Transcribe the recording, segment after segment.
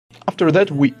After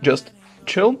that, we just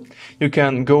chill. You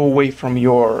can go away from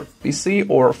your PC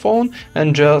or phone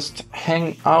and just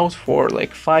hang out for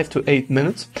like 5 to 8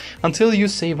 minutes until you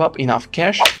save up enough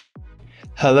cash.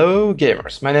 Hello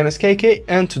gamers, my name is KK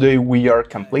and today we are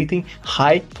completing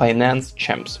High Finance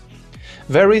Chimps.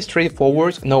 Very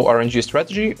straightforward, no RNG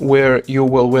strategy where you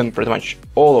will win pretty much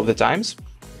all of the times.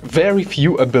 Very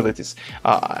few abilities.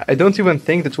 I don't even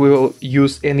think that we will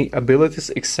use any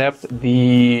abilities except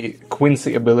the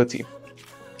Quincy ability.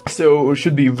 So it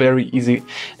should be very easy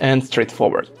and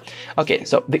straightforward. Okay,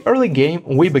 so the early game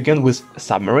we begin with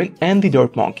Submarine and the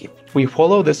Dirt Monkey. We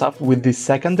follow this up with the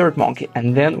second Dirt Monkey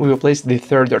and then we will place the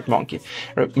third Dirt Monkey.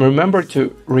 Remember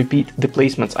to repeat the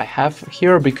placements I have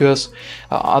here because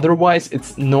otherwise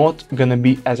it's not gonna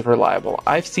be as reliable.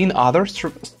 I've seen other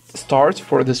starts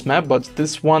for this map, but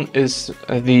this one is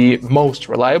the most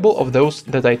reliable of those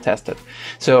that I tested.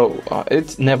 So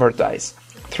it never dies.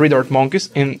 3 Dirt Monkeys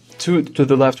in 2 to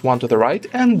the left, 1 to the right,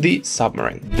 and the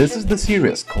Submarine. This is the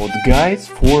series called Guides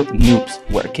for Noobs,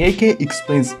 where KK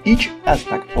explains each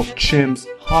aspect of Chimps,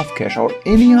 Half Cash or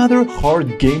any other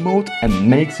hard game mode and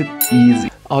makes it easy.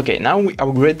 Okay, now we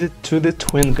upgraded to the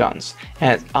Twin Guns,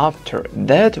 and after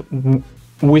that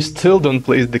we still don't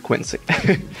place the Quincy.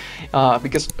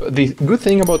 Because the good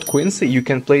thing about Quincy, you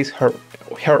can place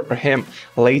him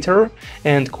later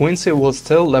and Quincy will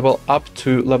still level up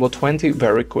to level 20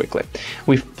 very quickly.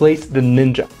 We've placed the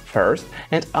Ninja first,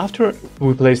 and after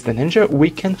we place the Ninja we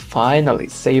can finally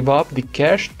save up the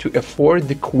cash to afford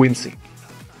the Quincy.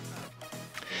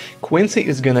 Quincy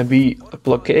is gonna be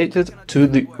located to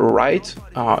the right,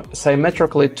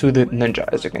 symmetrically to the Ninja,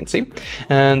 as you can see,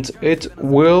 and it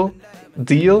will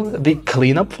deal the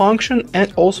cleanup function,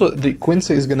 and also the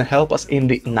Quincy is gonna help us in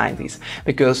the 90s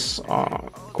because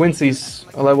Quincy's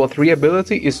level 3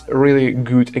 ability is really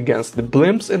good against the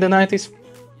blimps in the 90s.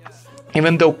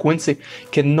 Even though Quincy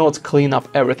cannot clean up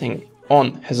everything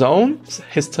on his own,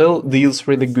 he still deals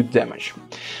really good damage.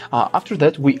 After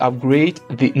that we upgrade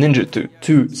the Ninja to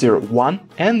 201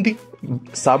 and the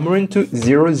Submarine to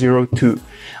 002.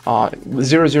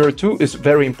 002 is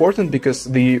very important because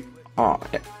the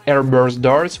airburst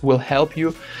darts will help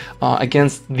you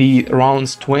against the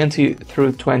rounds 20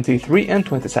 through 23 and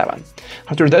 27.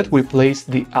 After that we place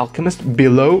the Alchemist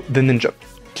below the Ninja,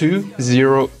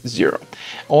 200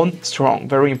 on strong,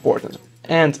 very important.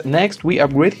 And next we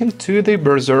upgrade him to the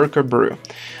Berserker Brew.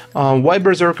 Why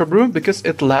Berserker Brew? Because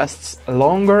it lasts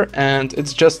longer and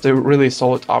it's just a really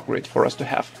solid upgrade for us to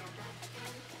have.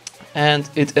 And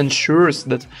it ensures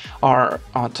that our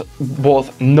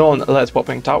both non-LED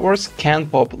popping towers can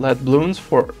pop LED balloons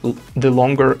for the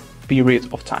longer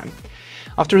period of time.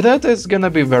 After that it's gonna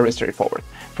be very straightforward.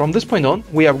 From this point on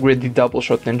we upgrade the Double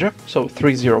Shot Ninja, so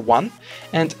 301,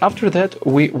 and after that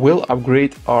we will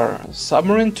upgrade our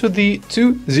Submarine to the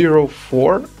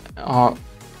 204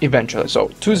 eventually, so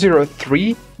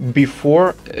 203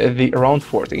 before the round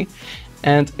 40.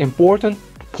 And important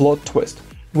plot twist: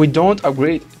 we don't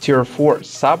upgrade tier 4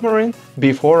 Submarine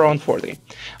before round 40.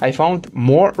 I found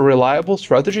more reliable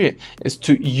strategy is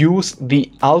to use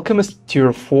the Alchemist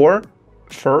tier 4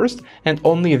 first, and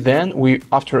only then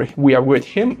after we upgrade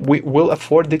him we will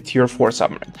afford the tier 4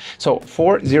 Submarine. So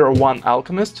 401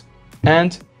 Alchemist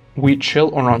and we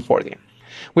chill on round 40.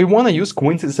 We want to use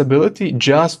Quincy's ability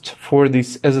just for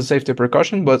this as a safety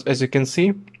precaution, but as you can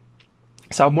see,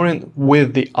 Submarine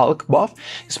with the Alch buff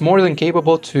is more than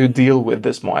capable to deal with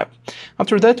this mob.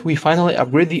 After that we finally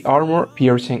upgrade the Armor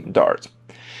Piercing Dart.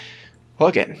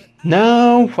 Okay,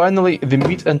 now finally the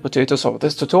meat and potatoes of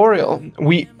this tutorial.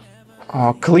 We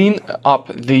clean up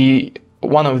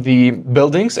one of the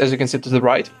buildings, as you can see to the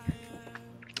right.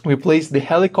 We place the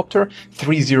Helicopter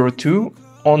 302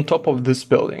 on top of this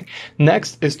building.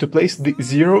 Next is to place the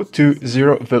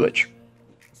 020 village.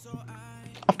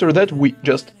 After that we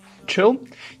just chill.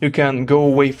 You can go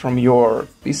away from your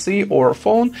PC or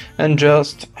phone and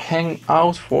just hang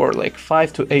out for like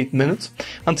 5 to 8 minutes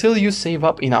until you save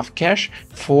up enough cash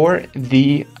for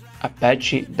the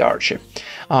Apache Darchi.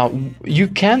 You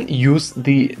can use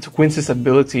the Quincy's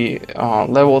ability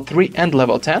level 3 and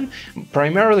level 10.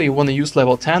 Primarily you want to use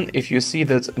level 10 if you see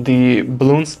that the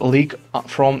balloons leak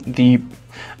from the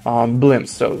blimps,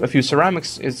 so a few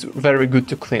ceramics is very good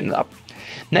to clean up.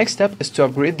 Next step is to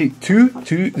upgrade the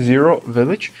 220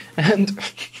 village, and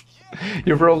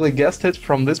you probably guessed it,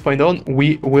 from this point on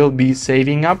we will be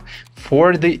saving up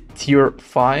for the tier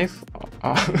 5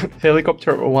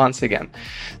 helicopter once again.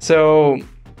 So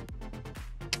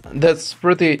that's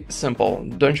pretty simple,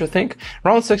 don't you think?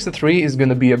 Round 63 is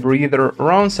gonna be a breather,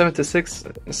 round 76,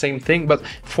 same thing, but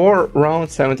for round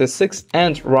 76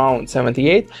 and round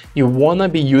 78, you wanna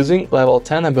be using level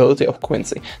 10 ability of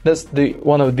Quincy. That's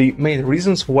one of the main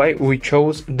reasons why we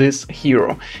chose this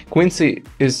hero. Quincy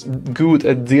is good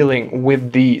at dealing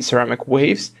with the ceramic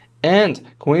waves, and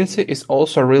Quincy is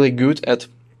also really good at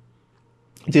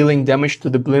dealing damage to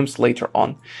the blimps later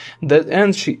on.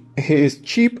 He is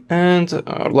cheap and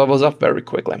levels up very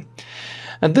quickly.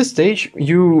 At this stage,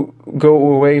 you go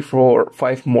away for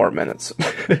 5 more minutes.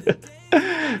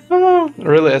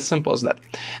 Really as simple as that.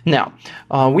 Now,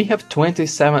 we have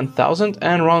 27,000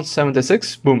 and round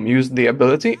 76, boom, use the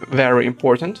ability, very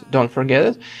important, don't forget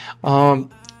it.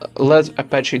 Let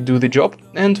Apache do the job,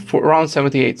 and for round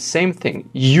 78, same thing,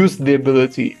 use the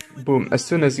ability, boom, as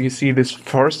soon as you see this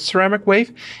first ceramic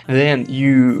wave, then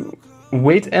you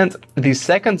wait and the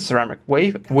second ceramic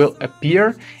wave will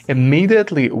appear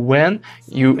immediately when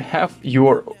you have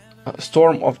your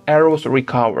storm of arrows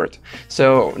recovered.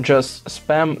 So just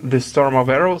spam the storm of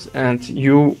arrows and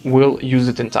you will use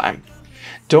it in time.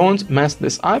 Don't mess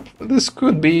this up, this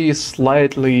could be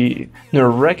slightly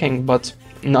nerve-wracking, but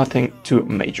nothing too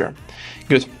major.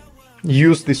 Good.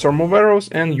 Use the storm of arrows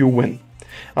and you win.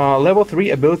 Level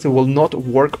 3 ability will not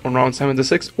work on round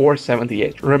 76 or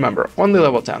 78. Remember, only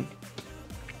level 10.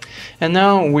 And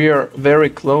now we are very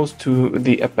close to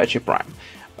the Apache Prime.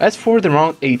 As for the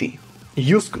round 80,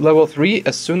 use level 3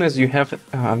 as soon as you have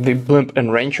the blimp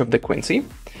in range of the Quincy.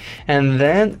 And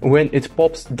then when it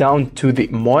pops down to the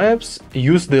Moabs,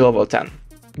 use the level 10.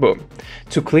 Boom.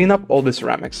 To clean up all the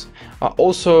ceramics.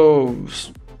 Also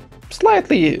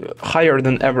slightly higher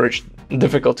than average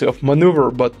difficulty of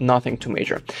maneuver, but nothing too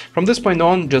major. From this point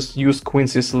on, just use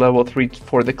Quincy's level 3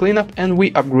 for the cleanup and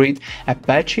we upgrade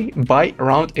Apache by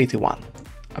round 81.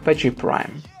 Apache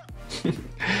Prime.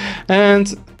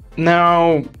 And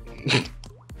now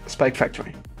Spike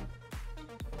Factory.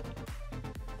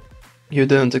 You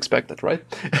didn't expect that, right?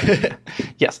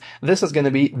 Yes, this is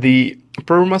gonna be the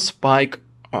Perma Spike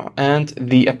and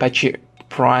the Apache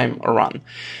Prime run.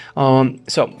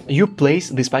 So you place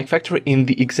the Spike Factory in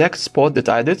the exact spot that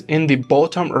I did, in the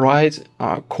bottom right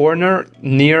corner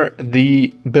near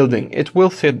the building. It will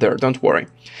fit there, don't worry.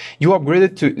 You upgrade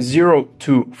it to 0,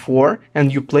 2, 4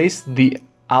 and you place the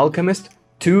Alchemist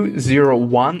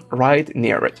 201 right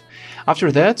near it.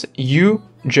 After that, you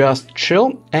just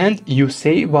chill and you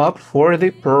save up for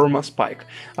the Perma Spike.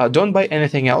 Don't buy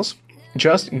anything else.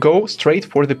 Just go straight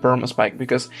for the Perma Spike,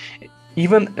 because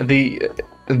even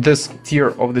this tier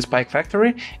of the Spike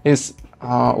Factory is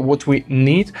what we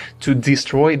need to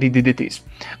destroy the DDTs.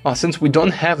 Since we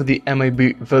don't have the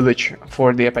MAB village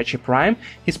for the Apache Prime,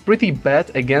 he's pretty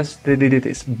bad against the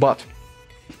DDTs, but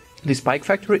the Spike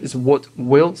Factory is what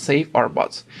will save our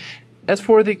bots. As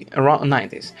for the around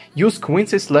 90s, use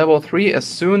Quincy's level 3 as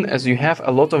soon as you have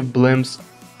a lot of blimps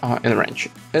in range.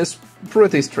 It's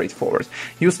pretty straightforward.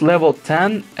 Use level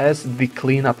 10 as the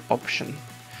cleanup option.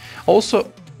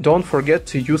 Also, don't forget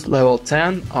to use level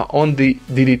 10 on the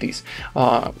DDTs.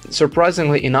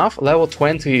 Surprisingly enough, level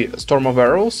 20 Storm of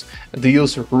Arrows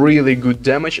deals really good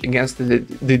damage against the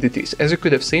DDTs. As you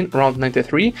could have seen, round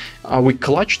 93, we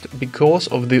clutched because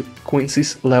of the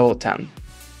Quincy's level 10.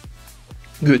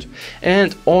 Good.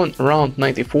 And on round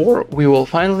 94, we will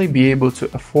finally be able to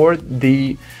afford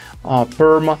the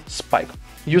Perma Spike.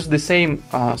 Use the same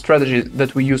strategy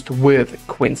that we used with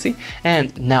Quincy,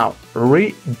 and now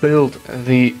rebuild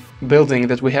the building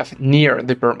that we have near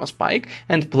the Perma Spike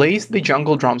and place the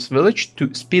Jungle Drums village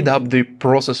to speed up the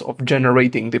process of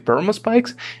generating the Perma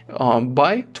Spikes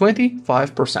by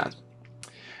 25%.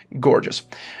 Gorgeous.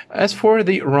 As for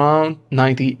the round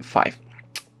 95,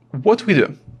 what we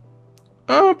do?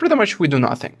 Pretty much we do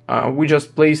nothing. We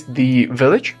just place the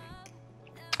village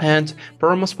and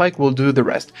Perma Spike will do the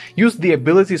rest. Use the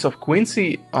abilities of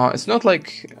Quincy. It's not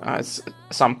like it's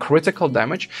some critical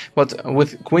damage, but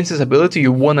with Quincy's ability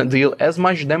you want to deal as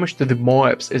much damage to the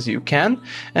Moabs as you can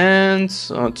and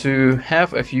to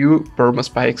have a few Perma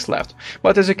Spikes left.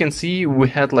 But as you can see, we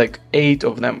had like 8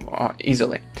 of them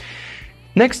easily.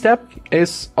 Next step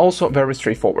is also very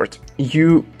straightforward.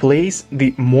 You place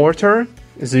the mortar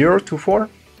 024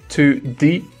 to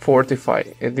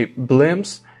defortify the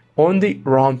blimps on the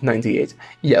round 98.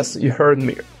 Yes, you heard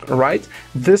me right.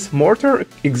 This mortar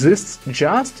exists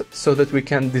just so that we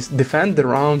can defend the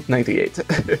round 98.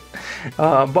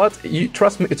 But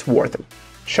trust me, it's worth it.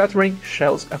 Shattering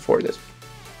shells afford it.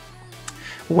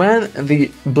 when the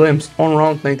blimps on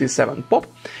round 97 pop,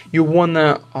 you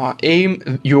wanna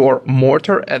aim your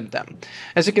mortar at them.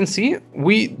 As you can see,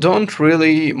 we don't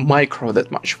really micro that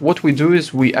much. What we do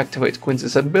is we activate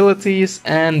Quincy's abilities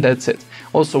and that's it.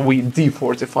 Also, we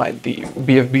defortify the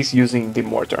BFBs using the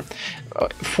mortar.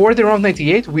 For the round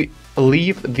 98, we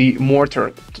leave the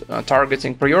mortar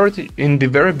targeting priority in the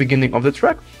very beginning of the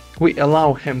track. We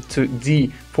allow him to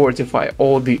defortify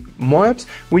all the mobs.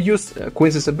 We use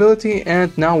Quincy's ability,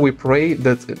 and now we pray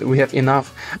that we have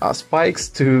enough spikes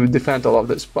to defend all of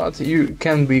this. But you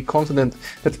can be confident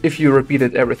that if you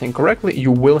repeated everything correctly,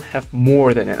 you will have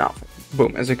more than enough.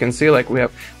 Boom, as you can see, like we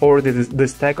have already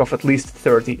this stack of at least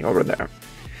 30 over there.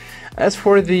 As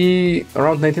for the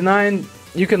round 99,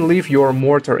 you can leave your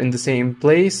mortar in the same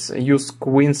place, use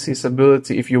Quincy's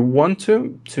ability if you want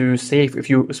to save a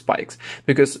few spikes,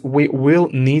 because we will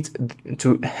need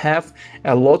to have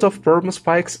a lot of perma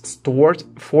spikes stored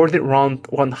for the round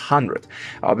 100.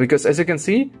 Because as you can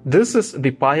see, this is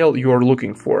the pile you're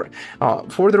looking for.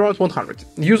 For the round 100,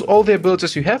 use all the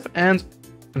abilities you have, and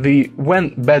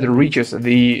when Badder reaches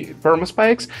the perma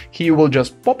spikes, he will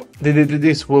just pop,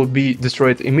 this will be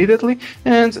destroyed immediately,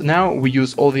 and now we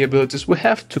use all the abilities we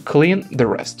have to clean the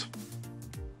rest.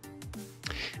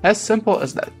 As simple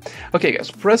as that. Okay guys,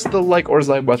 press the like or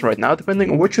dislike button right now,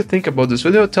 depending on what you think about this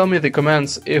video. Tell me in the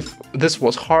comments if this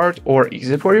was hard or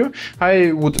easy for you.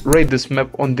 I would rate this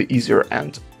map on the easier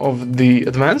end of the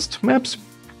advanced maps.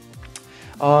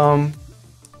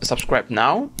 Subscribe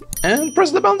now and press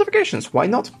the bell notifications, why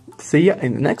not? See ya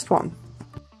in the next one.